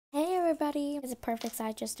everybody. It's a perfect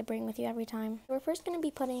size just to bring with you every time. We're first going to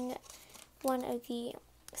be putting one of the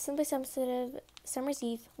Simply Sensitive Summer's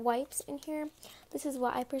Eve wipes in here. This is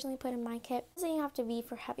what I personally put in my kit. It doesn't have to be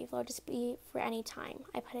for heavy flow, just be for any time.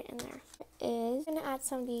 I put it in there. I'm going to add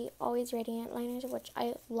some of the Always Radiant liners, which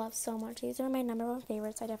I love so much. These are my #1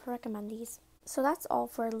 favorites. I definitely recommend these. So that's all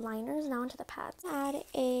for liners. Now into the pads. Add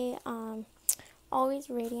a Always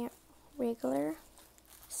Radiant regular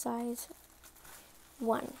size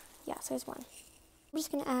 1. Yeah, size 1. I'm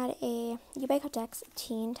just going to add a You by Kotex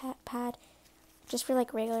teen pad just for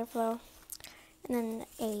like regular flow. And then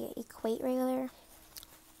a Equate regular.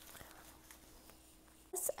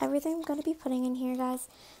 That's everything I'm going to be putting in here, guys.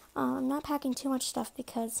 I'm not packing too much stuff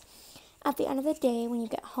because at the end of the day, when you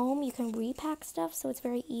get home, you can repack stuff, so it's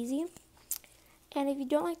very easy. And if you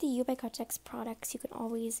don't like the You by Kotex products, you can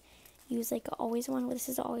always use like a Always one. This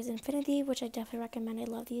is Always Infinity, which I definitely recommend. I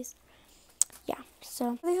love these. Yeah,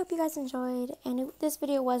 so I really hope you guys enjoyed, and this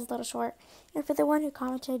video was a little short. And for the one who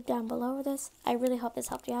commented down below this, I really hope this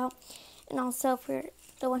helped you out. And also for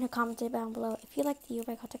the one who commented down below, if you like the You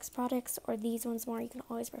by Kotex products or these ones more, you can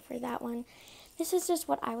always prefer that one. This is just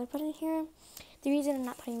what I would put in here. The reason I'm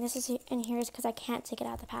not putting this in here is because I can't take it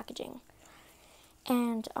out of the packaging.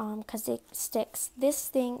 And because it sticks. This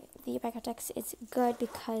thing, the You by Kotex, is good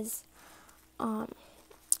because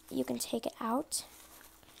you can take it out.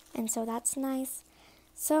 And so that's nice.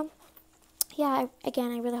 So, yeah,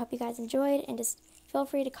 again, I really hope you guys enjoyed. And just feel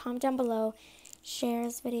free to comment down below, share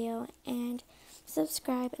this video, and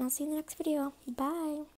subscribe. And I'll see you in the next video. Bye.